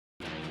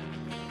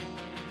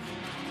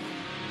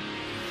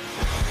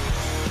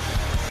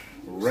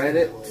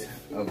Reddit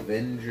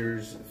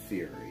Avengers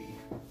theory.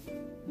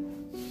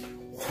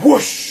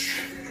 Whoosh!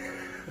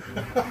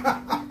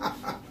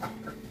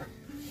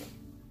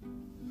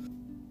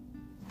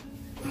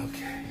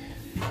 Okay.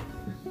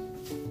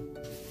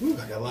 Ooh,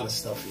 I got a lot of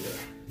stuff here.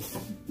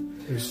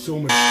 There's so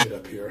much shit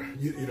up here.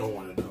 You don't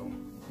want to know.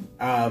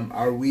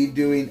 Are we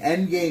doing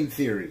Endgame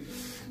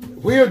theories?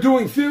 We are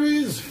doing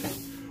theories.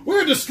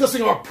 We're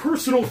discussing our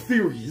personal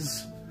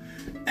theories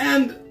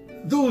and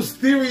those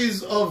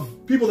theories of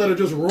people that are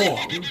just wrong.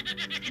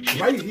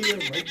 Right here,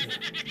 right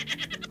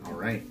now. All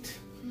right.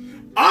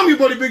 I'm your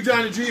buddy Big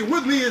Johnny G, and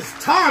with me is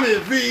Tommy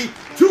V,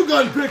 Two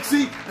Gun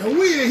Pixie, and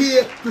we are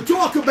here to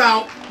talk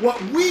about what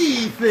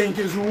we think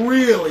is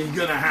really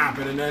gonna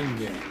happen in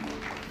Endgame.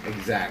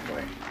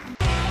 Exactly.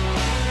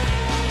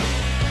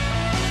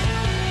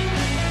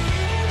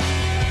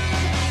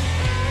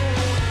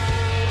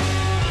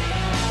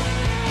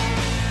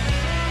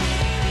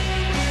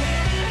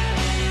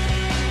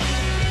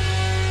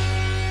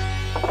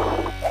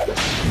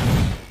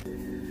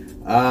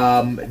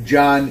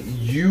 John,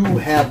 you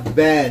have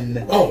been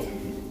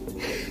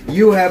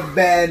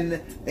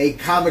a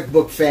comic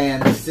book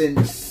fan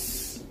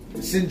since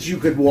you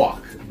could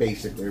walk,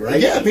 basically,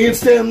 right? Yeah, me and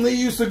Stan Lee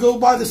used to go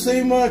buy the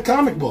same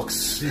comic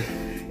books.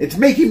 It's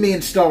making me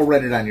install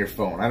Reddit on your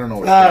phone. I don't know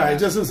what. All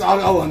right,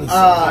 I'll uninstall.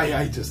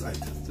 I just.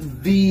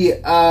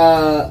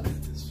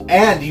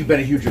 And you've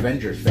been a huge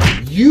Avengers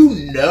fan.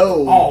 You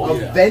know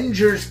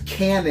Avengers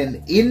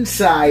canon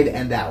inside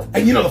and out.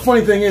 And you know, the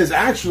funny thing is,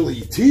 actually,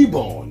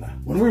 T-Bone,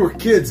 when we were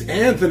kids,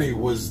 Anthony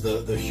was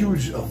the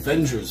huge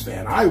Avengers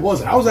fan. I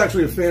wasn't. I was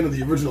actually a fan of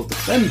the original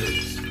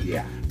Defenders.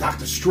 Yeah.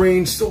 Doctor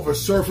Strange, Silver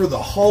Surfer,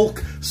 the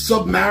Hulk,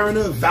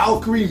 Submariner,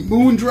 Valkyrie,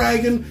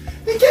 Moondragon.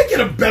 You can't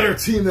get a better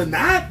team than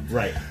that.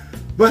 Right.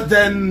 But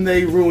then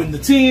they ruined the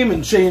team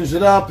and changed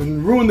it up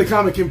and ruined the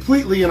comic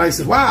completely. And I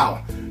said,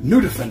 wow,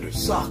 New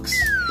Defenders sucks.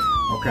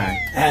 Okay.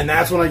 And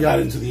that's when I got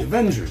into the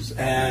Avengers.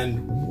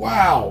 And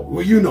wow,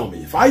 well, you know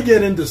me. If I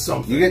get into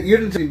something, you're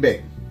into something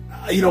big.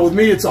 You know, with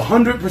me, it's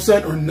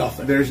 100% or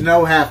nothing. There's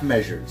no half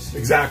measures.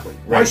 Exactly.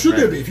 Why should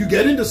there be? If you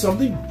get into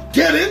something,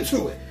 get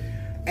into it.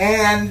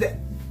 And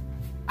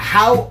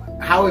how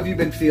have you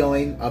been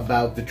feeling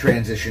about the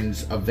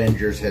transitions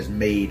Avengers has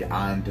made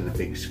onto the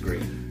big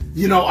screen?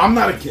 You know, I'm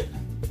not a kid.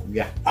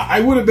 Yeah. I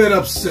would have been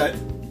upset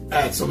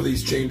at some of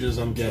these changes,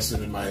 I'm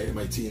guessing, in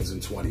my teens and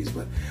 20s.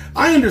 But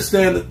I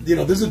understand that, you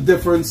know, there's a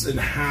difference in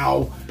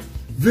how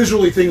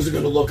visually things are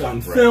going to look on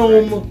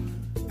film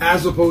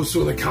as opposed to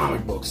in the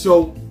comic book.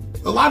 So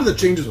a lot of the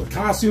changes with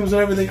costumes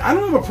and everything, I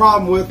don't have a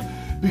problem with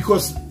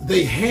because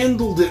they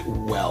handled it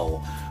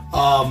well.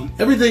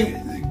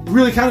 Everything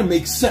really kind of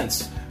makes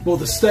sense,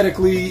 both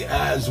aesthetically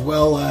as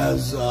well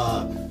as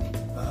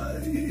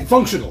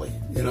functionally,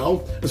 you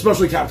know,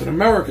 especially Captain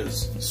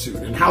America's suit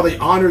and how they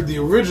honored the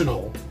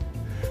original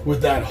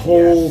with that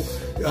whole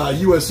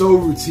USO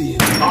routine,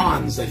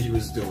 bonds that he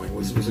was doing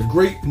was a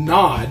great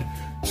nod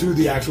to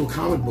the actual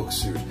comic book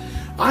suit.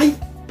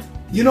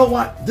 You know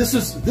what? This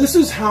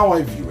is how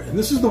I view it, and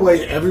this is the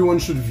way everyone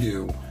should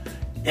view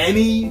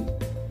any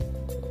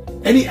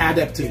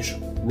adaptation.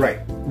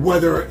 Right.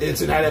 Whether it's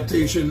an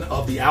adaptation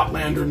of the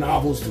Outlander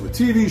novels to a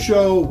TV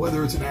show,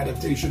 whether it's an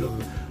adaptation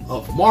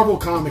of Marvel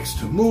comics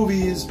to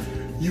movies,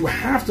 you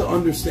have to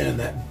understand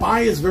that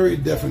by its very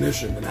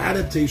definition, an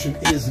adaptation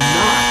is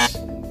not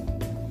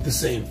the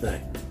same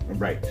thing.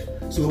 Right.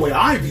 So the way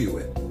I view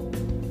it,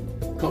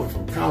 coming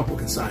from comic book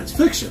and science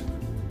fiction,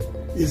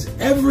 is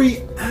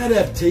every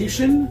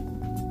adaptation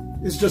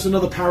is just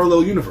another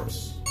parallel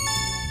universe.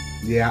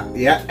 Yeah,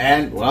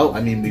 and well,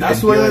 I mean,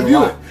 that's the way I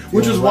view it,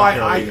 which is why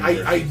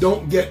I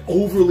don't get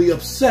overly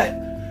upset.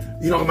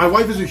 You know, my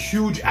wife is a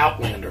huge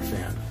Outlander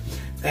fan,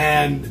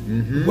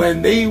 and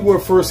when they were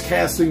first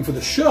casting for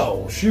the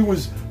show, she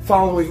was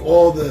following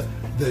all the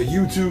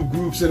YouTube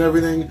groups and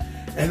everything,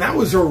 and that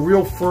was her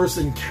real first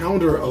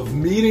encounter of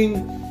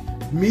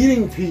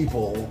meeting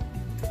people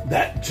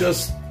that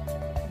just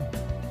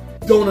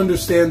don't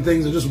understand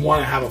things and just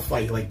want to have a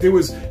fight. Like, there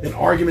was an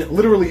argument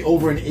literally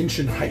over an inch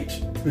in height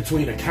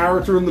between a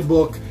character in the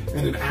book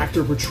and an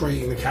actor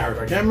portraying the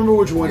character. I can't remember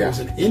which one. It was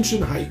an inch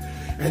in height,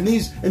 and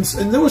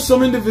there were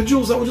some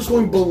individuals that were just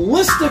going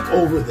ballistic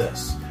over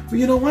this. But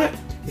you know what?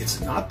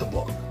 It's not the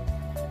book.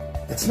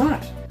 It's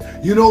not.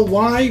 You know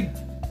why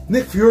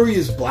Nick Fury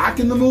is black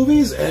in the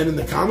movies and in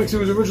the comics he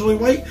was originally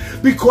white?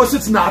 Because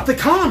it's not the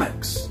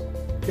comics.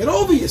 Get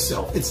over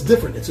yourself. It's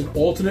different. It's an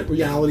alternate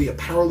reality, a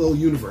parallel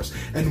universe.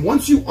 And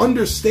once you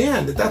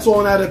understand that that's all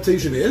an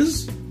adaptation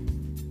is,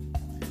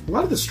 a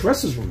lot of the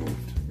stress is removed.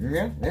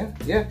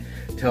 Yeah.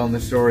 Telling the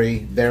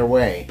story their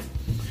way.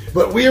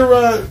 But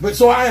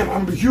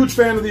I'm a huge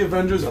fan of the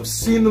Avengers. I've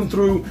seen them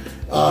through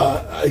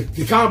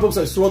the comic books.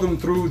 I saw them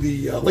through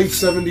the late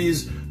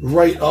 70s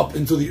right up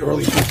into the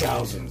early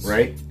 2000s.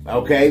 Right.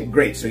 Okay,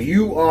 great. So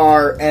you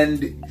are,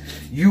 and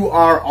You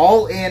are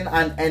all in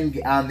on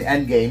the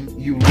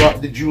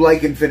Endgame. Did you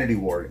like Infinity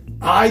War?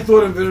 I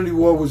thought Infinity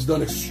War was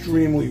done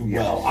extremely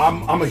well.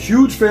 I'm a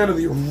huge fan of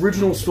the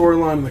original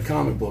storyline in the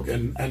comic book,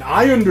 and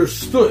I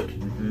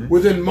understood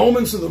within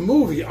moments of the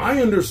movie,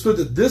 I understood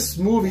that this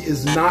movie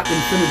is not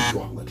Infinity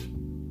Gauntlet.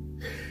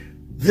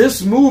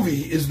 This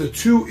movie is the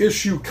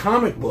 2-issue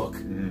comic book,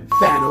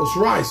 Thanos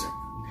Rising.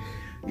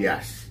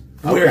 Yes.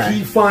 Where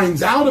he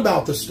finds out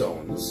about the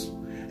stones,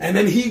 and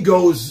then he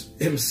goes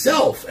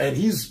himself, and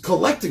he's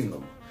collecting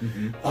them.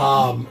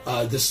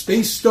 The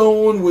Space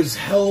Stone was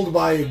held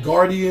by a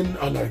guardian,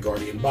 not a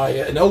guardian, by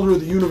an Elder of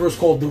the Universe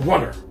called the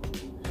Runner.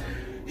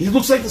 He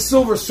looks like the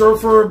Silver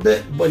Surfer a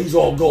bit, but he's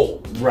all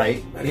gold.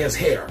 Right. And he has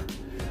hair.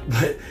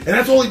 And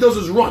that's all he does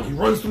is run. He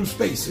runs through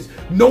space.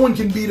 No one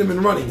can beat him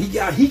in running.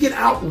 He can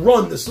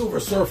outrun the Silver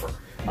Surfer.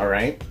 All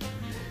right.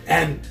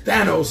 And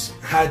Thanos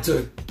had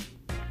to,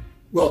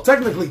 well,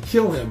 technically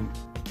kill him,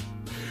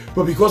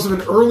 but because of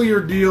an earlier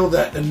deal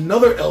that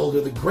another Elder,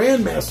 the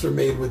Grandmaster,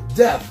 made with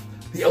Death,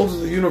 the Elders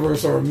of the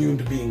Universe are immune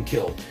to being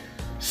killed.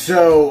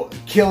 So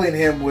killing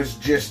him was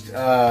just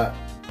a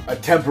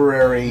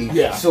temporary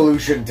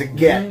solution to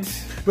get.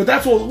 But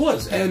that's all it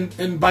was.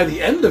 And by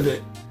the end of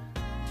it,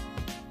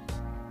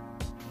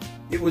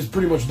 it was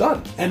pretty much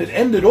done. And it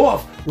ended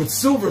off with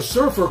Silver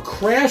Surfer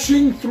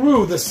crashing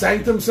through the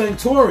Sanctum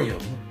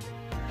Sanctorium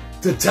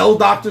to tell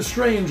Doctor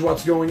Strange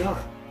what's going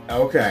on.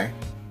 Okay.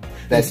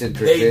 That's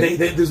interesting.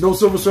 There's no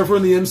Silver Surfer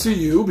in the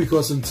MCU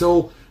because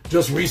until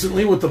just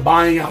recently with the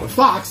buying out of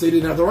Fox, they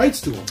didn't have the rights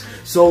to him.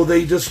 So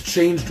they just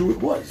changed who it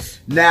was.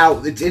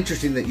 Now, it's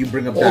interesting that you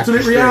bring up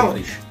alternate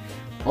reality.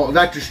 Well,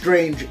 Doctor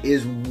Strange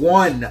is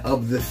one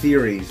of the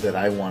theories that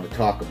I want to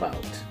talk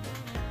about.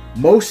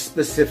 Most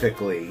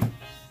specifically,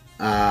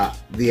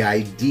 the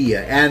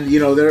idea. And, you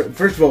know,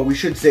 first of all, we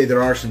should say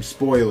there are some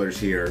spoilers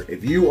here.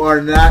 If you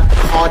are not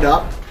caught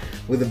up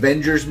with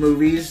Avengers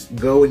movies,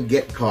 go and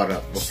get caught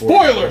up.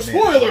 Spoiler!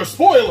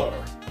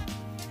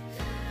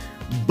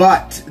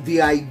 But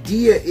the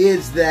idea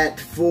is that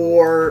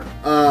for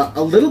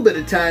a little bit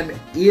of time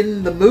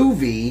in the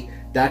movie,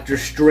 Doctor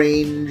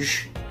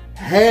Strange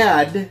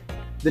had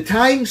the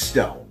Time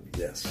Stone.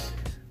 Yes.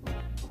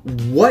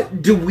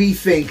 What do we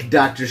think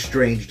Doctor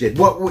Strange did?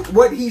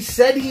 What he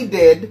said he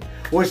did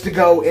was to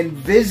go and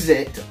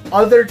visit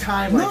other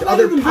timelines,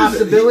 other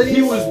possibilities.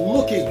 He was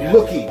looking.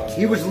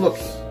 He was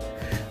looking.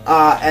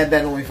 And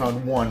then only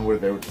found one where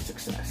there was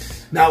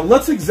success. Now,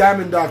 let's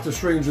examine Doctor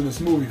Strange in this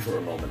movie for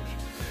a moment.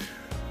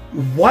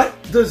 What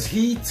does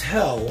he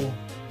tell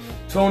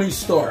Tony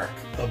Stark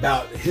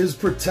about his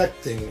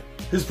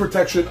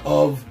protection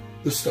of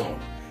the stone?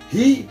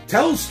 He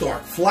tells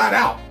Stark flat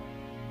out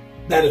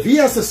that if he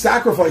has to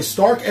sacrifice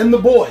Stark and the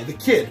boy, the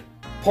kid,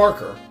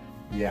 Parker,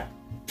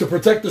 to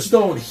protect the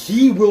stone,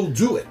 he will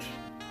do it.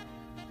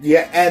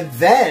 Yeah, and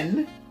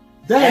then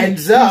he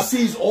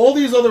sees all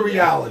these other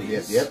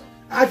realities. Yep.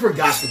 I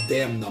forgot the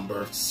damn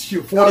number.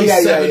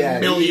 47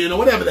 million or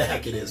whatever the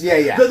heck it is.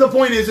 The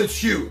point is, it's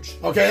huge.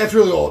 Okay, that's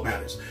really all that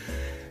matters.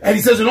 And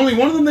he says, and only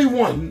one of them they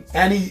won.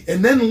 And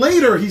then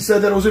later he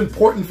said that it was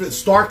important that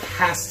Stark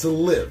has to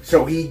live.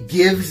 So he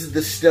gives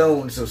the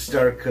stone so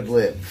Stark could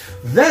live.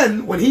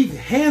 Then when he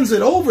hands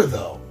it over,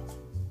 though,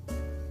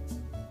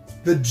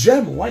 the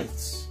gem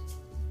lights.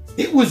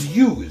 It was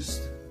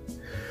used.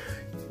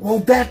 Well,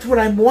 that's what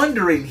I'm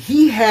wondering.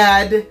 He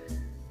had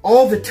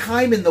all the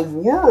time in the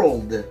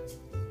world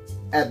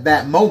at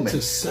that moment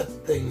to set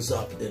things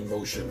up in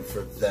motion for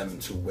them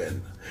to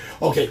win.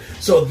 Okay,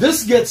 so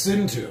this gets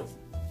into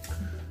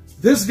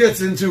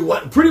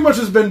what pretty much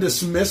has been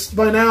dismissed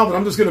by now, but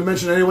I'm just going to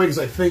mention it anyway because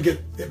I think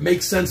it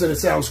makes sense and it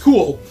sounds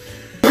cool.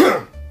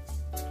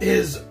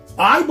 Is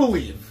I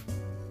believe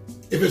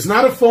if it's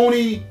not a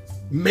phony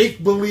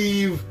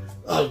make-believe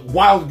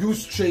wild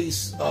goose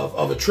chase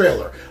of a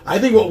trailer. I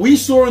think what we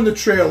saw in the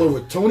trailer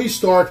with Tony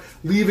Stark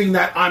leaving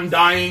that "I'm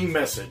dying"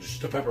 message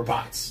to Pepper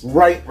Potts.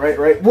 Right.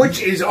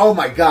 Which is, oh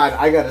my God,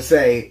 I gotta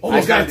say,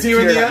 almost got a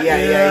tear in the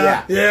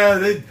eye. Yeah,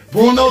 they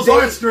pulling those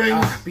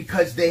heartstrings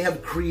because they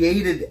have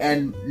created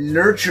and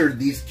nurtured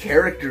these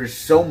characters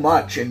so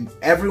much, and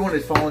everyone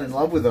has fallen in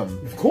love with them.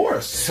 Of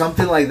course,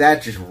 something like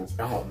that just,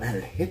 oh man,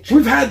 it hits you.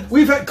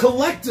 We've had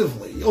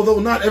collectively, although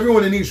not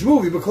everyone in each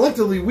movie, but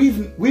collectively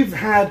we've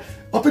had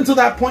up until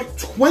that point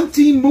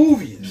 20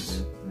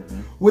 movies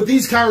with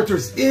these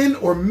characters in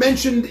or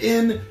mentioned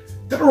in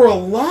that are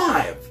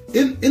alive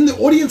in the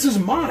audience's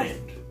mind.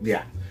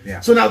 Yeah.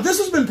 So now this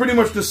has been pretty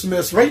much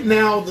dismissed. Right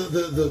now,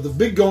 the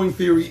big going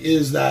theory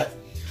is that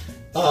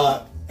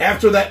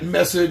after that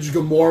message,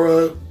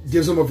 Gamora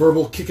gives him a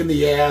verbal kick in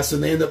the ass,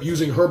 and they end up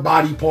using her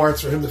body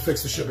parts for him to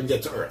fix the ship and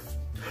get to Earth.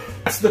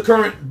 That's the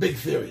current big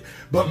theory.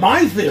 But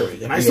my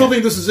theory, and I still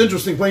think this is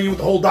interesting, playing with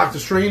the whole Doctor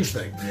Strange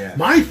thing.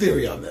 My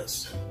theory on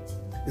this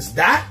is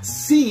that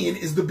scene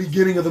is the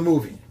beginning of the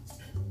movie.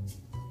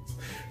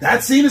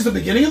 That scene is the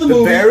beginning of the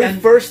movie. The very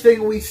first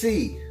thing we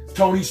see.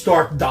 Tony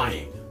Stark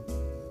dying.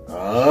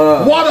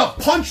 What a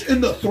punch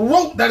in the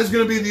throat that is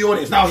going to be in the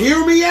audience. Now,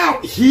 hear me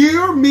out.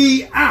 Hear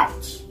me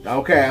out.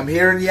 Okay, I'm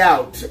hearing you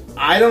out.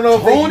 I don't know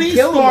if they Tony can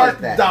kill him Stark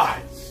like that.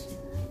 dies.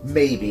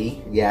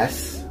 Maybe,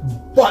 yes.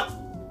 But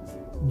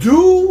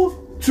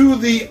due to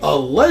the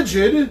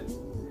alleged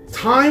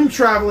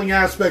time-traveling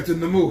aspect in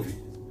the movie,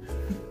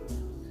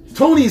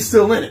 Tony's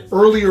still in it.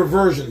 Earlier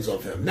versions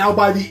of him. Now,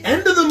 by the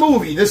end of the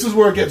movie, this is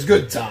where it gets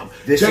good, Tom.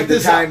 Check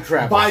this time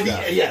travel by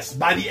stuff. Yes,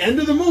 by the end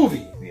of the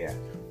movie, Yeah.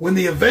 when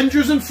the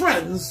Avengers and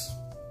friends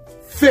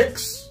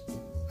fix,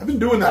 I've been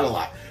doing that a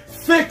lot,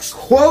 fix,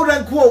 Quote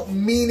unquote,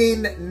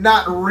 meaning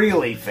not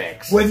really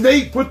fixed. when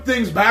they put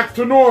things back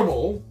to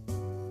normal,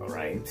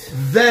 Right.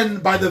 then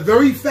by the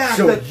very fact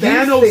So that you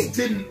Thanos think-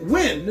 didn't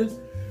win,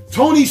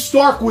 Tony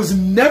Stark was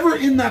never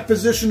in that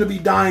position to be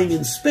dying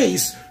in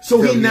space,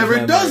 so he he's never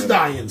never- does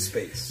die in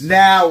space.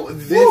 Now,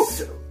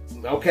 this...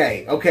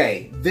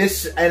 Okay.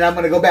 This, and I'm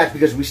going to go back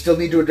because we still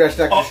need to address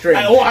Doctor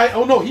Strange.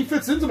 Oh no, he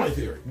fits into my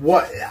theory.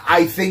 What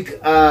I think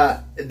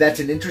that's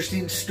an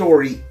interesting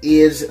story.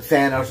 Is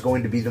Thanos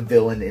going to be the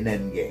villain in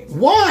Endgame?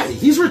 Why?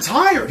 He's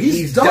retired.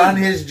 He's done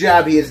his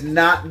job. He is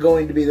not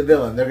going to be the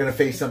villain. They're going to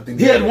face something.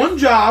 He had one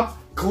job: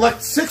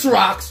 collect 6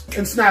 rocks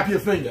and snap your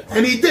finger,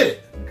 and he did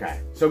it.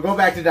 Okay, so go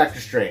back to Doctor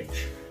Strange.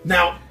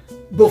 Now,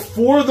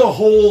 before the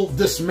whole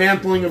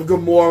dismantling of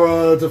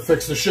Gamora to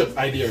fix the ship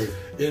idea,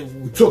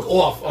 it took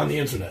off on the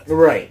internet.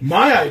 Right.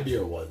 My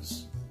idea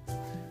was,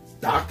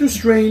 Doctor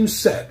Strange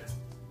said,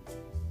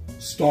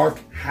 Stark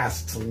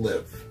has to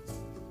live.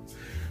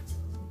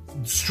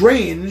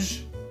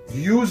 Strange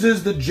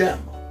uses the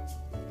gem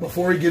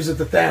before he gives it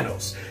to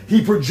Thanos.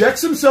 He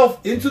projects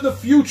himself into the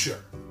future,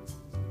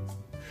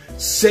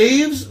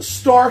 saves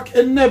Stark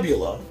and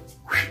Nebula,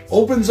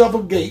 opens up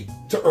a gate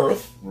to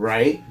Earth,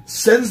 Right.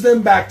 sends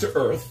them back to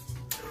Earth,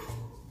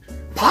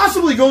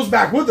 possibly goes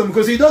back with them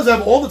because he does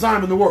have all the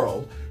time in the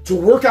world to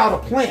work out a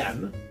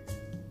plan,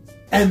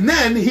 and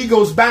then he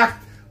goes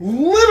back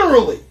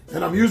literally,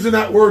 and I'm using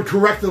that word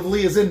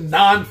correctively as in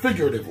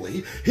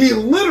non-figuratively, he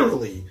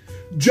literally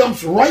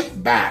jumps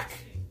right back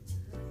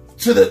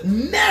to the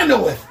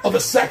nanoth of a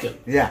second.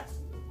 Yeah.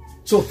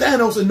 So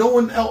Thanos and no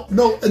one else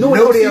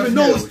Nobody even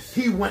else knows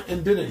he went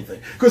and did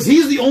anything. Because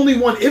he's the only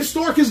one. If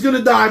Stark is going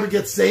to die but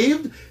get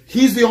saved,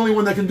 he's the only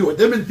one that can do it.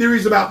 There have been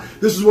theories about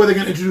this is where they're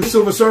going to introduce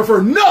Silver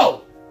Surfer.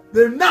 No,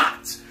 they're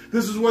not.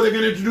 This is where they're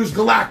going to introduce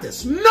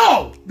Galactus.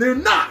 No, they're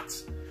not.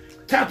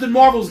 Captain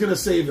Marvel's going to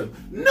save him.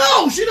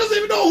 No, she doesn't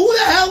even know who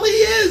the hell he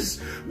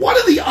is. What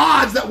are the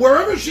odds that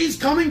wherever she's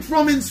coming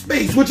from in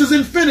space, which is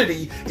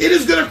infinity, it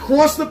is going to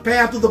cross the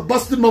path of the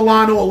busted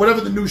Milano or whatever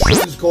the new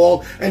ship is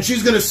called, and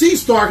she's going to see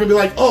Stark and be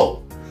like,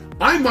 oh,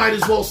 I might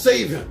as well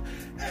save him.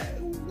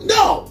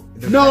 No.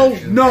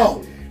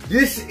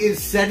 This is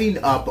setting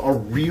up a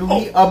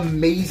really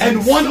amazing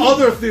And one scene.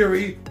 other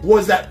theory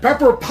was that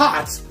Pepper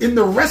Potts in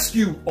the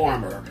rescue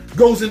armor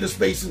goes into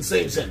space and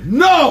saves him.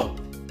 No!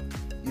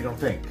 You don't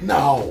think?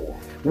 No.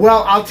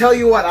 Well, I'll tell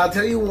you what. I'll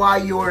tell you why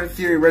your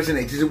theory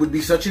resonates. Is it would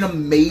be such an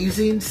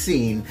amazing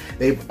scene.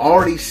 They've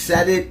already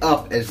set it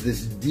up as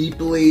this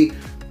deeply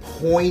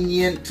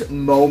poignant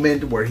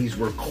moment where he's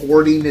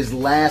recording his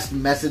last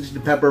message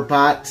to Pepper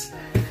Potts.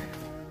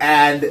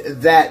 And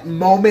that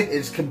moment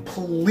is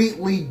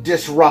completely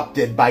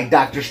disrupted by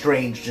Doctor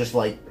Strange just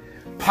like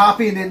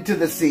popping into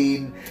the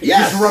scene,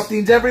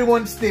 disrupting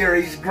everyone's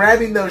theories,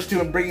 grabbing those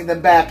two and bringing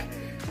them back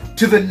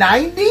to the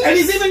 90s? And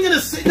he's even going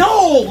to say,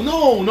 no.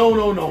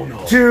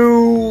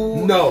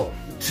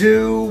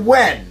 To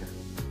when?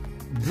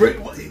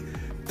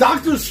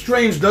 Doctor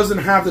Strange doesn't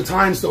have the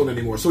time stone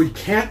anymore, so he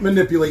can't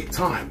manipulate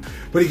time.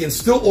 But he can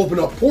still open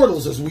up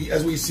portals as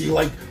we see,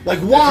 like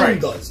Wong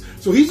does.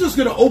 So he's just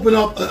going to open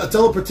up a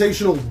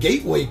teleportational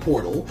gateway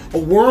portal, a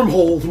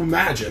wormhole through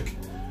magic,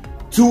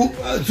 to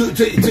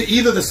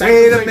either the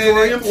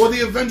Sanctorium or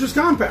the Avengers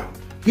compound.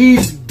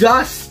 He's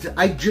dust.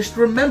 I just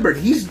remembered.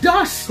 He's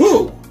dust.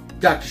 Who?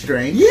 Doctor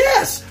Strange.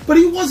 Yes, but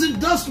he wasn't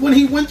dust when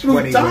he went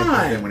through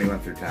time. When he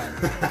went through time.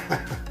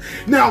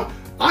 Now,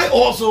 I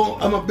also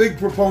am a big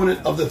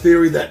proponent of the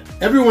theory that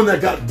everyone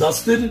that got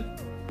dusted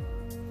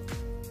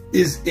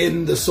is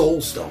in the Soul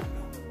Stone.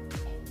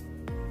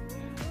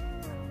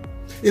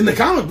 In the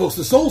comic books,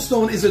 the Soul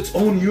Stone is its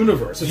own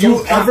universe. Its you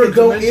own ever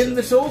go dimension. in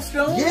the Soul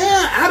Stone?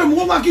 Yeah, Adam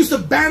Warlock used to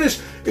banish...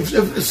 If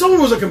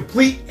someone was a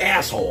complete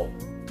asshole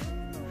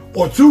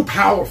or too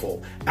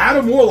powerful,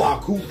 Adam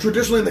Warlock, who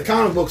traditionally in the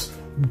comic books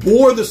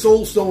bore the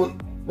Soul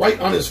Stone right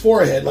on his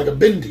forehead like a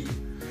bindi,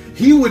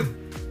 he would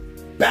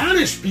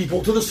banish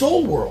people to the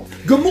Soul World.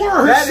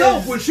 Gamora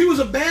herself, when she was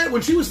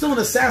still an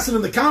assassin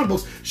in the comic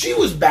books, she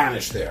was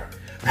banished there.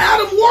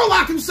 Adam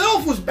Warlock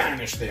himself was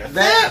banished there.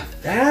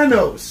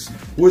 Thanos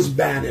was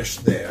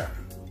banished there.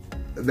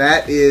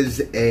 That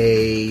is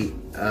a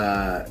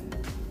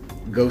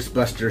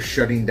Ghostbuster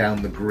shutting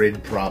down the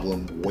grid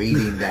problem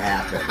waiting to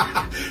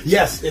happen.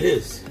 Yes, it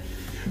is.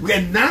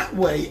 And that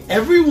way,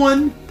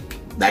 everyone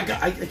that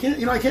got... I can't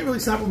really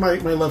snap with my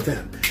left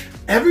hand.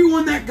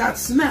 Everyone that got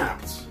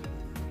snapped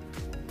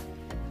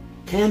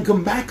can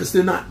come back because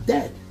they're not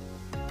dead.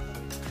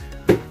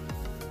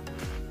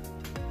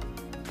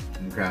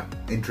 Okay,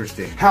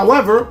 interesting.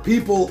 However,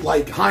 people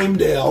like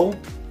Heimdall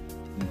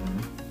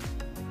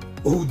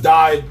who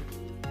died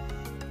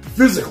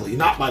physically,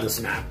 not by the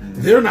snap,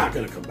 they're not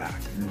going to come back.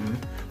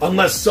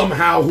 Unless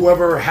somehow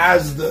whoever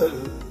has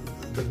the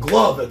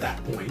glove at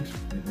that point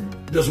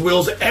just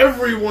wills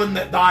everyone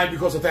that died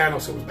because of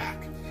Thanos comes back.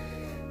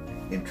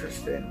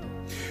 Interesting.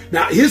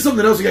 Now, here's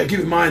something else you got to keep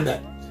in mind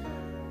that,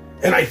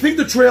 and I think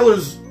the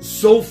trailers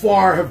so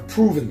far have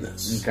proven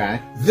this. Okay.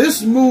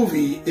 This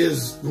movie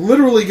is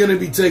literally going to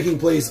be taking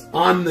place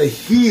on the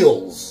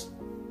heels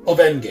of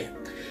Endgame.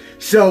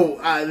 So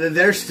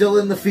they're still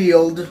in the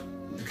field.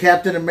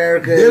 Captain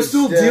America. They're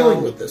still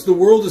dealing with this. The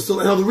world is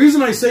still. Now, the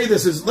reason I say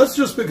this is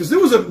because there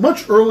was a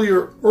much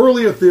earlier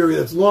theory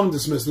that's long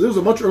dismissed. There was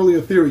a much earlier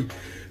theory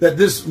that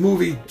this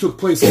movie took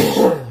place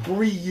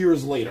 3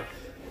 years later.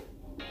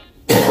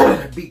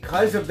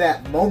 Because of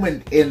that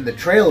moment in the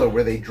trailer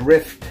where they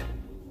drift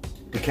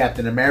to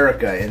Captain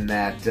America in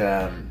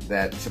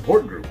that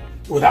support group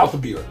without the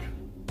beard.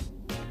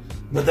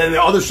 But then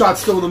the other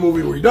shot's still in the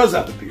movie where he does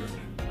have the beard.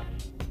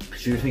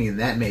 So you're thinking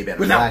that may have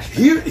been a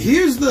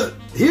flashback.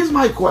 Here's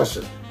my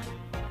question.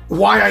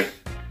 Why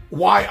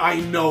I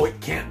know it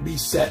can't be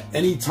set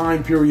any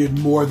time period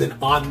more than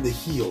on the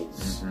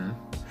heels.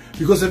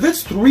 Because if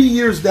it's 3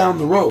 years down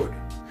the road,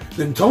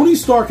 then Tony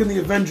Stark and the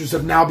Avengers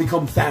have now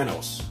become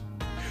Thanos.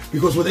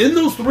 Because within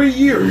those 3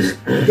 years,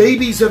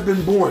 babies have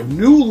been born.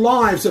 New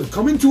lives have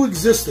come into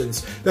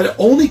existence that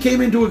only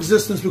came into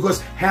existence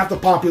because half the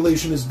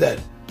population is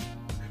dead.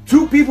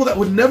 Two people that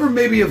would never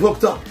maybe have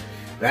hooked up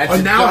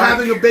are now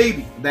having a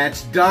baby.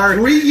 That's dark.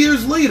 3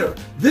 years later,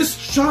 this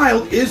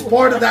child is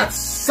part of that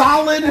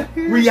solid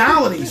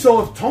reality.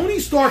 So if Tony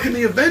Stark and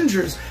the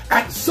Avengers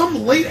at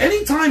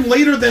any time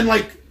later than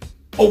like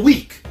a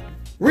week,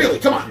 really,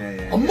 come on,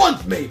 a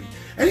month maybe,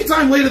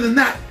 anytime later than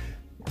that,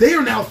 they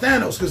are now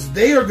Thanos because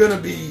they are going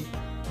to be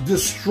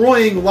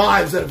destroying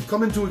lives that have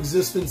come into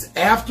existence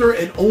after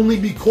and only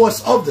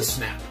because of the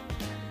snap.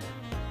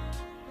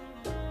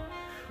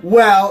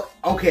 Well,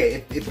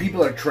 okay, if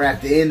people are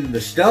trapped in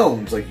the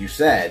stones, like you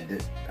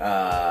said...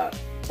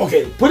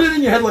 Okay, put it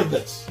in your head like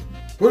this.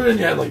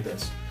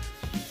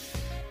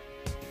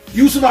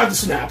 You survive the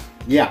snap.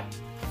 Yeah.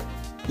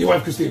 Your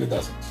wife, Christina,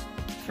 doesn't.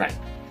 Right.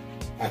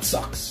 That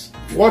sucks.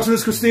 If you're watching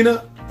this,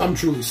 Christina, I'm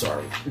truly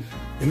sorry.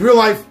 In real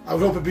life, I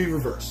would hope it'd be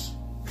reverse.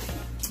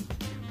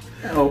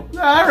 Oh,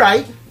 all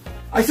right.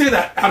 I say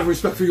that out of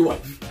respect for your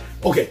wife.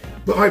 Okay,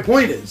 but my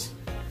point is,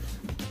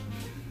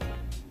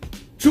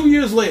 2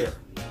 years later,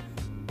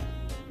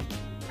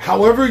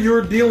 however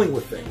you're dealing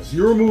with things,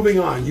 you're moving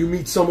on, you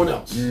meet someone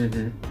else.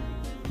 You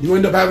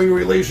end up having a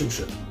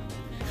relationship.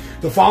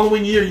 The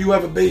following year, you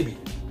have a baby.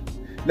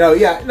 I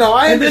understand.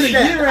 And then a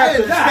year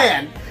after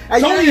that,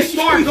 Tony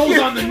Stark goes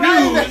on the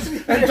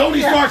news, and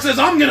Tony Stark says,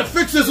 "I'm going to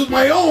fix this with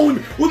my own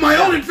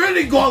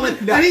Infinity Gauntlet,"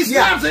 and he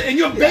snaps it, and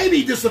your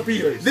baby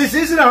disappears. This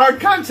isn't a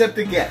hard concept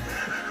to get.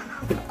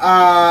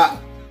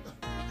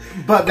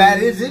 But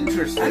that is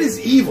interesting. That is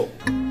evil.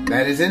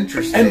 That is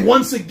interesting. And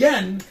once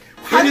again,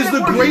 it is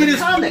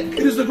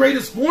the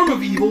greatest form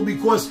of evil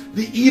because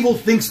the evil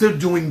thinks they're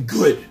doing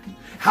good.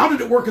 How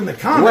did it work in the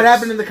comics? What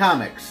happened in the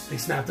comics? They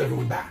snapped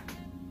everyone back.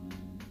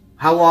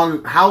 How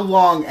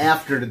long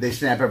after did they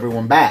snap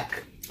everyone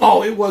back?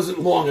 Oh, it wasn't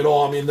long at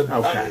all. I mean, the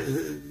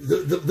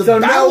so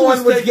no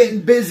one was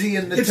getting busy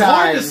in the time. It's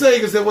hard to say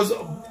because there was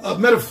a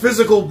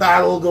metaphysical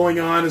battle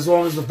going on as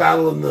long as the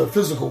battle in the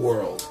physical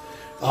world.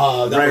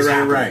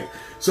 Right.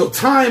 So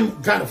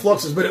time kind of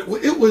fluxes, but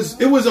it was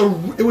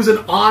an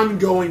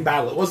ongoing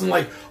battle. It wasn't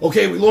like,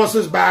 okay, we lost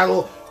this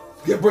battle,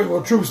 bring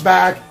our troops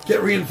back,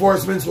 get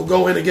reinforcements, we'll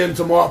go in again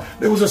tomorrow.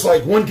 It was just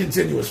like one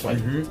continuous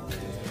fight.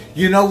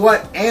 You know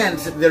what? And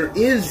there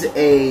is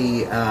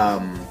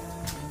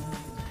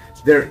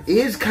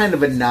kind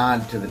of a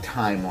nod to the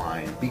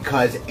timeline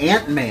because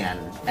Ant-Man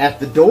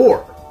at the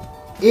door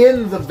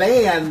in the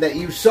van that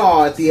you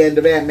saw at the end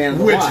of Ant-Man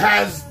and the Wasp,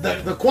 has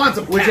the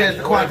quantum cannon. Which has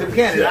the quantum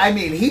cannon. I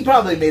mean, he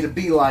probably made a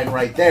beeline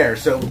right there.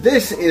 So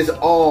this is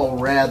all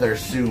rather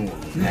soon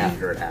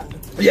after it happened.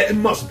 Yeah, it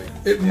must be.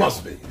 It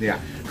must be. Yeah.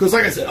 Because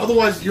like I said,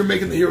 otherwise you're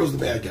making the heroes the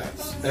bad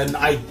guys. And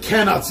I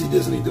cannot see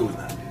Disney doing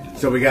that.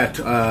 So we got...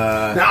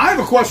 Now, I have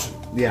a question.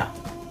 Yeah.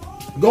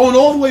 Going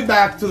all the way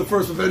back to the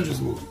first Avengers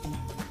movie.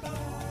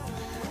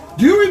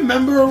 Do you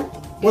remember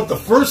what the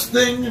first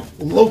thing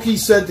Loki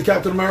said to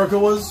Captain America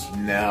was?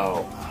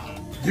 No.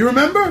 Do you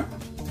remember?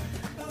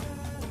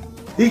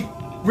 He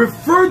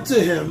referred to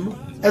him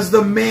as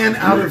the man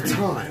out of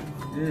time.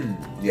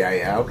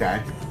 Yeah,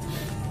 okay.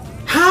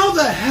 How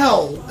the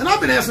hell, and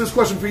I've been asking this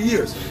question for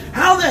years,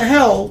 how the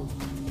hell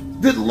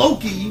did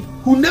Loki,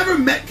 who never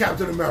met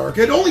Captain America,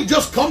 had only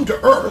just come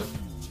to Earth,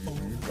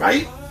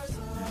 right?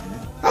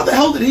 How the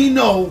hell did he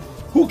know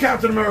who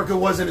Captain America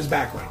was in his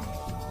background?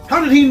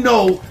 How did he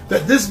know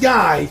that this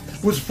guy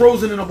was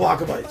frozen in a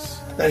block of ice?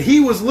 That he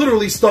was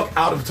literally stuck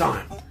out of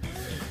time?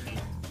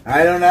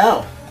 I don't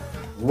know.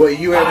 Well,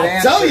 you have an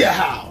answer. I'll tell you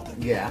how.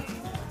 Yeah.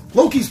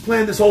 Loki's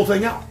planned this whole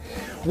thing out.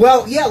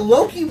 Well, yeah,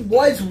 Loki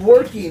was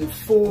working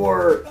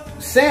for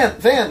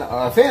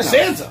Thanos.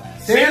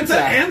 Santa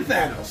and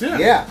Thanos. Yeah.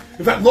 Yeah.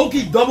 In fact,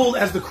 Loki doubled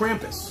as the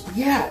Krampus.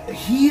 Yeah,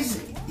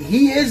 he's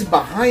he is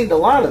behind a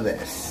lot of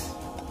this.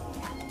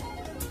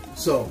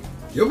 So,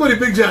 your buddy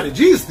Big Johnny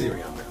G's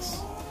theory on this.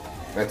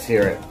 Let's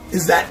hear it.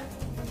 Is that,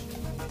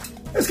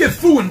 let's get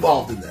Fu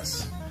involved in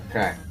this.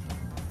 Okay.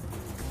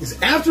 Is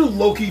after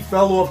Loki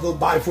fell off the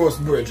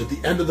Bifrost Bridge at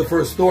the end of the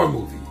first Thor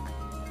movie,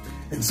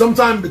 and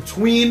sometime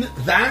between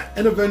that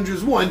and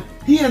Avengers 1,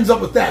 he ends up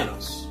with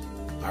Thanos.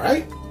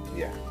 Alright?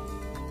 Yeah.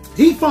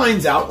 He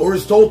finds out, or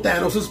is told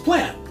Thanos'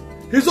 plan.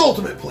 His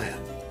ultimate plan.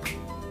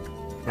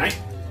 Right?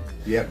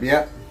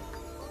 Yep.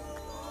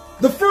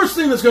 The first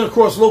thing that's going to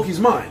cross Loki's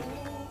mind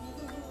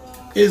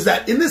is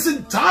that in this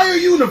entire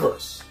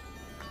universe,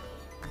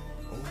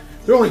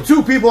 there are only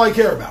two people I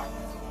care about.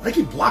 I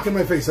keep blocking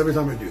my face every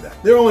time I do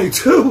that. There are only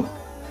two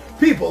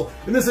people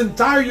in this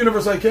entire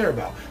universe I care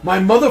about. My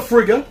mother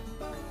Frigga.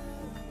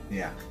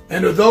 Yeah.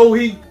 And although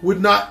he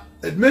would not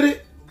admit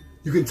it,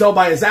 you can tell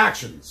by his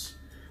actions.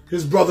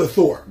 His brother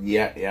Thor.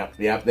 Yep.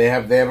 They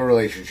have a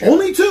relationship.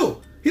 Only two.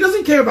 He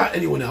doesn't care about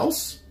anyone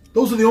else.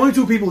 Those are the only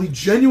two people he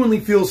genuinely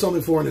feels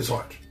something for in his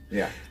heart.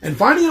 Yeah. And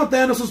finding out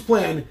Thanos'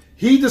 plan,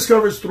 he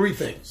discovers three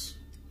things.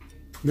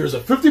 There's a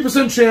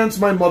 50% chance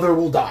my mother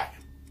will die.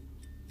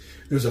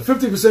 There's a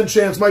 50%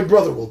 chance my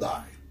brother will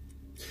die.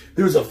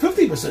 There's a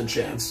 50%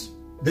 chance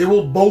they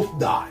will both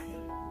die.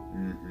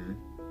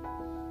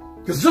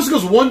 Because just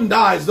because one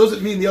dies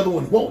doesn't mean the other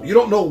one won't. You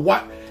don't know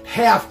what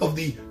half of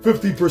the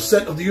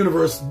 50% of the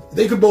universe,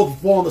 they could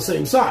both fall on the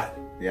same side.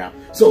 Yeah.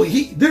 So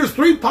there's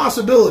three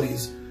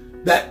possibilities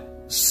that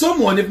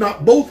someone, if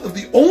not both of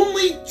the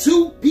only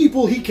two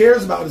people he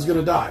cares about is going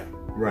to die.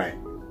 Right.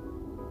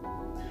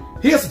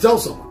 He has to tell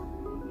someone.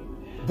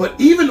 But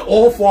even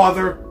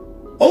All-Father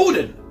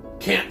Odin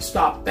can't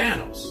stop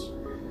Thanos.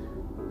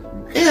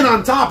 And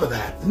on top of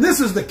that, and this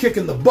is the kick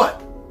in the butt,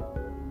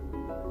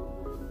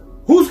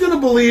 who's going to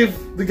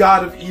believe the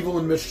god of evil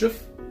and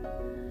mischief?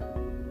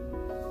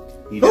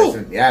 He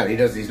doesn't. Yeah, he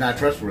does. He's not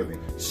trustworthy.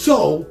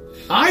 So,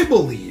 I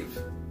believe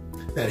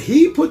that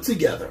he put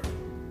together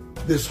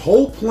this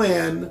whole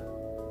plan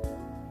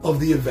of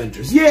the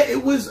Avengers. Yeah,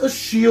 it was a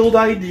S.H.I.E.L.D.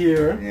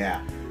 idea.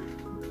 Yeah.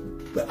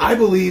 But I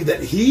believe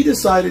that he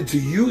decided to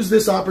use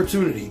this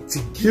opportunity to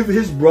give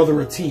his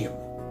brother a team.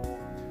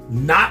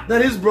 Not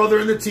that his brother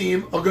and the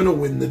team are going to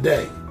win the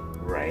day.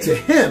 Right. To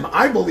him,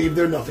 I believe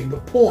they're nothing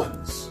but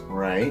pawns.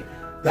 Right.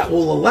 That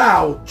will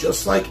allow,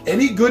 just like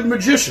any good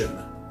magician,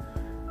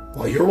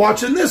 while you're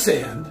watching this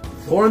hand,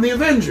 Thor and the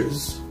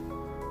Avengers,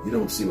 you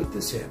don't see what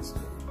this hand's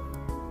doing.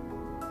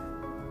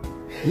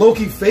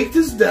 Loki faked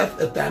his death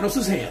at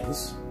Thanos'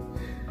 hands.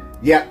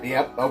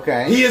 Yep,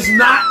 okay. He is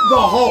not the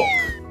Hulk.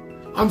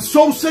 I'm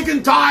so sick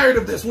and tired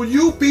of this. Will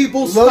you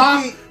people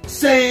stop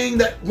saying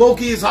that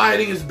Loki is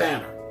hiding his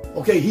banner?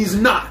 Okay, he's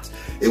not.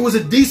 It was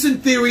a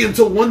decent theory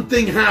until one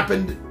thing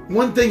happened.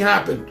 One thing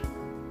happened.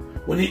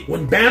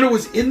 When Banner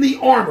was in the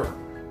armor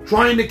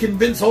trying to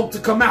convince Hulk to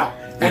come out,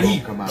 and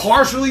he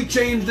partially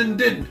changed and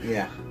didn't.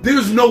 Yeah.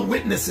 There's no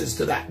witnesses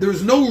to that.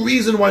 There's no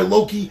reason why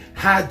Loki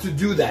had to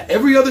do that.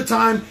 Every other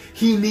time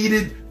he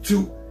needed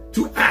to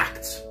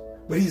act,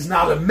 but he's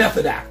not a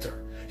method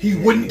actor. He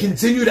wouldn't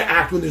continue to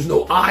act when there's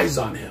no eyes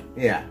on him.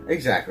 Yeah,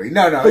 exactly.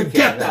 No.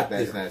 Forget that.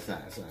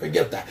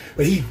 Forget that.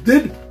 But he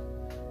did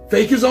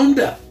fake his own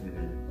death.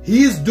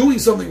 He is doing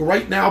something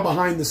right now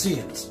behind the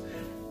scenes.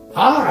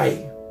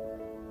 I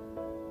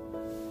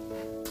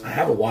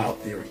have a wild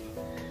theory.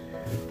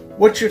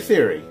 What's your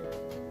theory?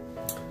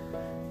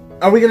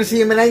 Are we going to see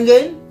him in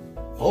Endgame?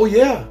 Oh,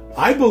 yeah.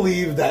 I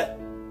believe that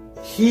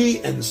he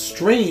and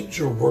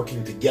Strange are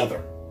working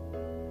together.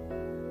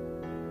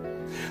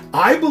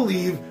 I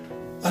believe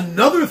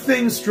another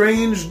thing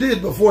Strange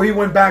did before he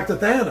went back to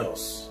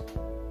Thanos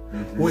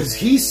was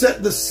he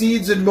set the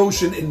seeds in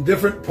motion in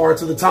different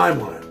parts of the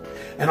timeline.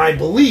 And I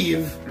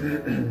believe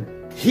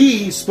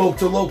he spoke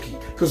to Loki.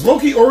 Because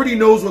Loki already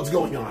knows what's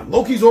going on.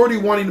 Loki's already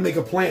wanting to make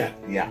a plan.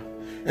 Yeah.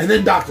 And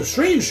then Doctor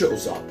Strange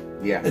shows up.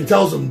 Yeah. And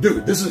tells him,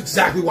 dude, this is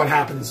exactly what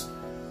happens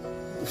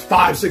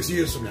 5-6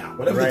 years from now.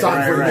 Whatever the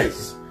time frame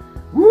is.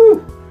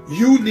 Woo!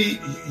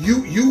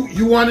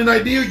 You want an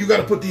idea, you got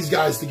to put these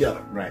guys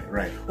together.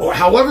 Right. Or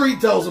however he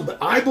tells them, but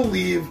I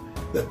believe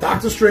that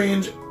Doctor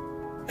Strange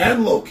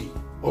and Loki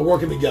are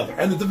working together.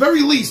 And at the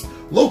very least,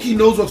 Loki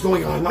knows what's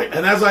going on.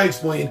 And as I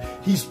explained,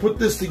 he's put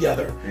this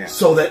together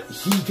so that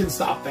he can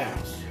stop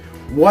Thanos.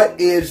 What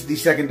is the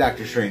second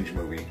Doctor Strange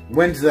movie?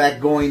 When's that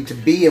going to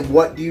be, and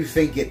what do you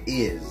think it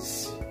is?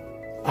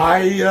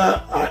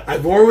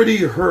 I've already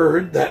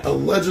heard that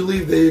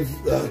allegedly they've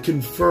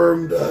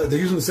confirmed they're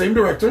using the same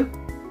director.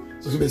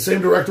 So it's going to be the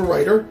same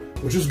director-writer,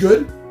 which is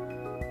good.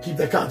 Keep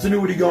that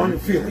continuity going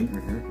and feeling.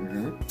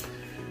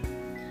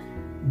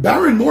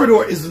 Baron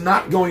Mordor is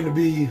not going to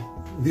be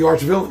the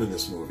arch-villain in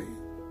this movie.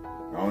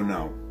 Oh,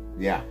 no.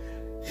 Yeah.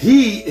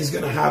 He is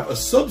going to have a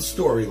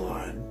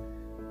sub-storyline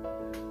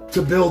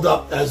to build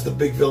up as the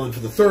big villain for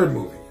the third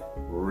movie.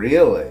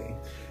 Really?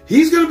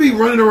 He's going to be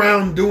running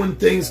around doing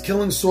things,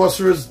 killing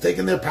sorcerers,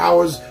 taking their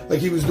powers like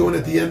he was doing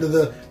at the end of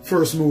the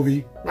first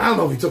movie. I don't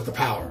know if he took the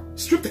power.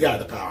 Stripped the guy of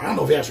the power. I don't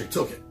know if he actually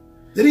took it.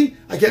 Did he?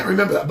 I can't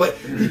remember that. But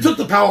he took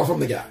the power from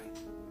the guy.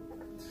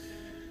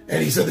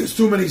 And he said there's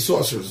too many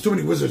sorcerers, too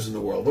many wizards in the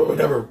world, or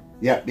whatever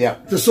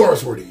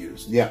thesaurus word he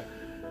used. Yeah.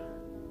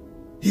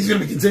 He's going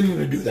to be continuing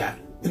to do that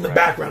in the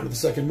background of the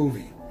second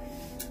movie.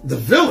 The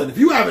villain, if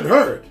you haven't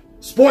heard,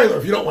 spoiler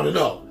if you don't want to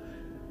know,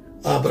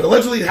 but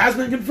allegedly it has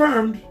been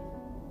confirmed,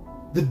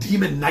 the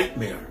demon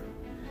Nightmare.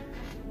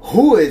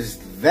 Who is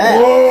that?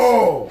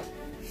 Whoa!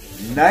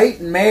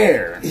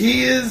 Nightmare.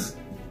 He's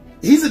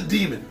a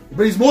demon,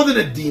 but he's more than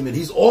a demon.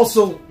 He's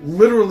also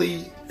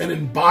literally an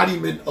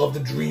embodiment of the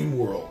dream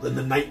world and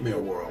the nightmare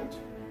world.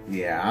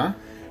 Yeah.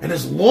 And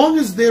as long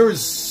as there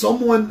is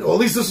someone, or at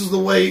least this is the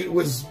way it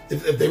was,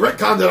 if they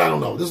retconned it, I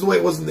don't know. This is the way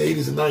it was in the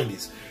 80s and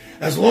 90s.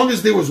 As long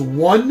as there was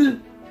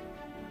one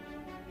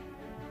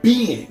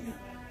being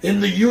in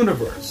the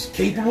universe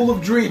capable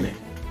of dreaming,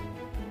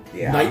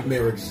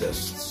 Nightmare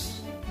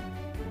exists.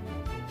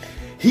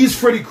 He's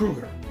Freddy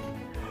Krueger.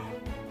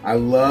 I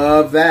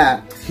love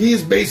that. He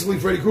is basically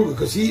Freddy Krueger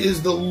because he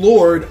is the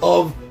lord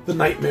of the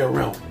nightmare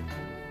realm.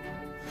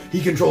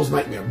 He controls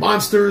nightmare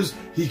monsters.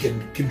 He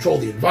can control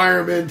the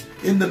environment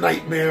in the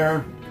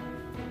nightmare.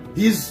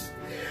 He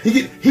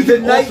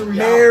can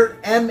Nightmare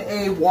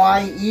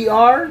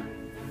Mayer?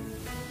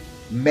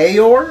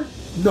 Mayor?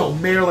 No,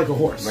 mare like a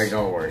horse. Like a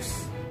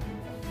horse.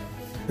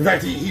 In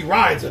fact, he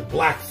rides a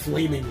black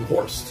flaming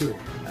horse too.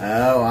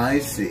 Oh, I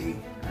see.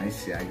 I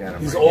got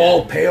him. He's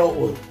all pale.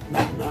 Well,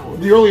 not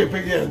the earlier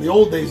picture. Yeah, in the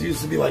old days, he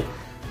used to be like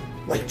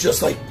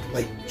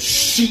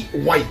sheet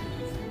white.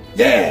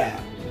 Yeah.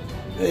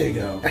 There you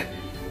go.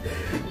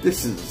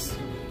 This is...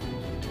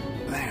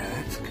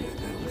 That's good.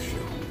 That'll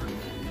show.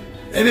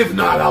 And if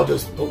not, I'll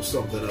just post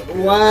something up.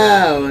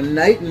 Wow,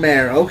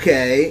 Nightmare.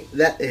 Okay.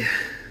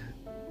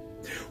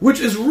 Which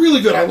is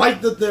really good. I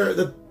like that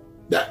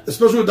that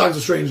especially with Doctor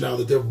Strange now,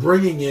 that they're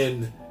bringing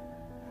in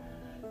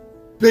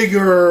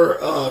bigger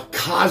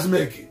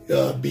cosmic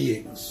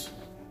beings.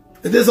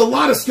 And there's a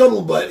lot of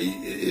scuttlebutt.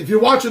 If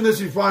you're watching this,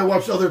 you've probably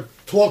watched other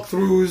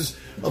talk-throughs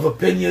of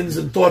opinions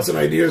and thoughts and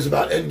ideas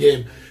about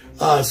Endgame.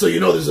 So you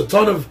know there's a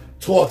ton of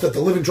talk that the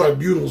Living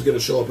Tribunal is going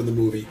to show up in the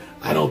movie.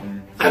 I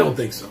don't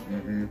think so.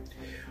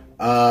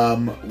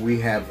 We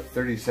have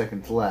 30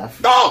 seconds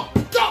left. Oh,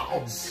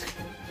 dogs!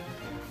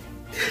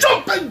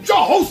 Jump in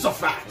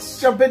Jehoshaphat!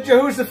 Jump in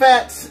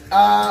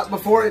Jehoshaphat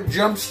before it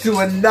jumps to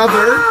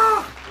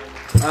another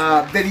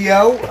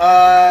video.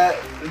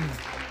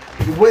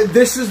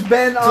 This has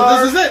been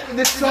this is it.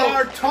 This is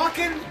our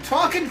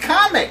talking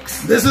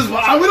comics. This is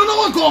what we don't know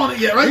what we're calling it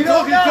yet, right?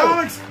 Talking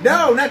comics.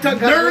 No, not talking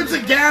nerds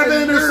of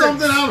Gavin or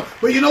something.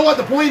 But you know what?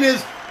 The point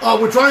is,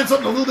 we're trying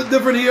something a little bit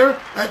different here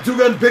at Two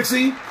Gun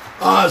Pixie.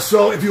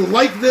 So if you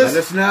like this,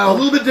 let us know. A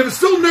little bit different,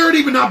 still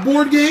nerdy, but not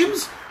board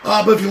games.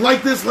 But if you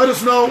like this, let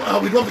us know.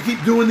 We'd love to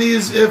keep doing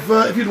these if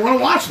you'd want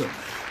to watch them.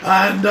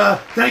 And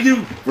thank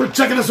you for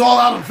checking us all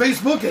out on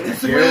Facebook and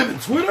Instagram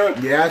and Twitter.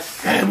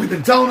 Yes. And we've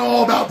been telling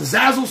all about the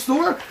Zazzle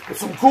store with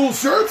some cool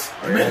shirts.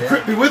 May the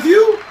Crypt be with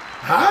you.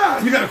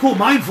 You got a cool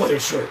Mind Flayer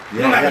shirt. You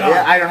don't have it on.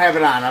 I don't have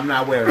it on. I'm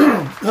not wearing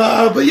it.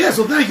 But yeah,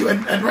 so thank you.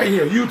 And right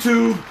here,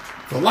 YouTube,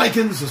 for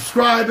liking,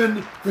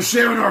 subscribing, for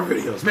sharing our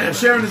videos. Man,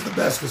 sharing is the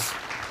best because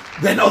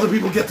then other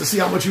people get to see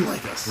how much you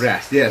like us.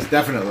 Yes,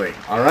 definitely.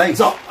 All right.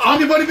 So, I'm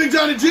your buddy Big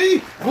Johnny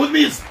G, and with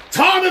me is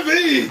Tommy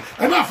V,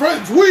 and my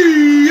friends,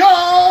 we are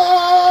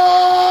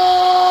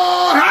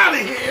out of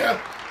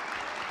here.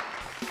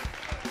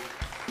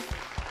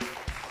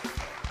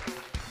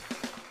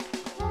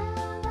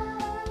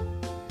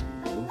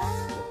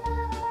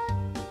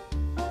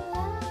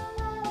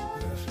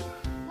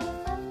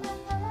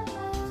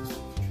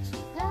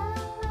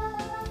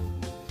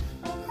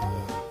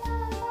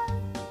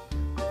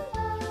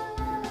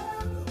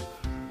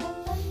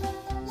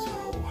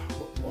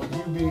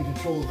 Be in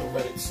control of the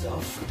Reddit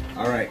stuff.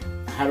 All right.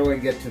 How do I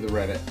get to the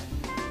Reddit?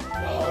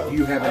 Do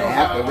you have an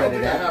app, a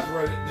Reddit app? I have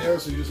Reddit there,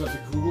 so you just have to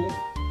Google.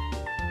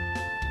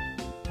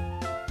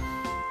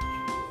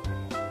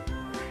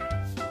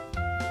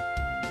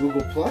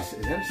 Google Plus?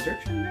 Is that a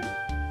search engine? I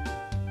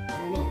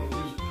don't know. I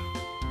don't use it.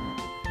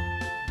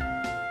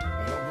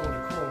 I don't go to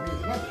Chrome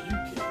either. Not that you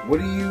can. What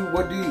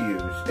do you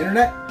use?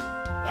 Internet? I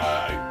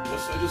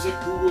just hit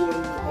Google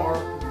and the bar at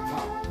the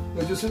top. I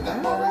just hit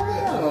that bar right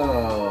there.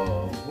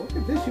 Oh, look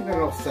at this! You got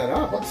it all set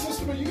up. What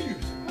system are you using?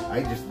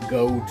 I just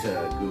go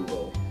to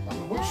Google.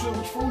 Which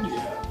phone do you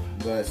have?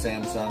 The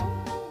Samsung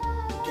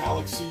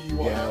Galaxy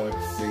what?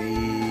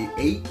 Galaxy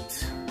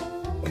 8.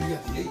 Oh, you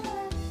got the 8.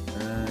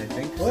 I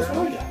think well, so. That's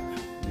what I got.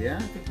 Yeah, I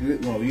think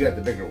you got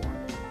the bigger one.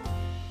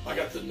 I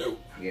got the Note.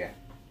 Yeah.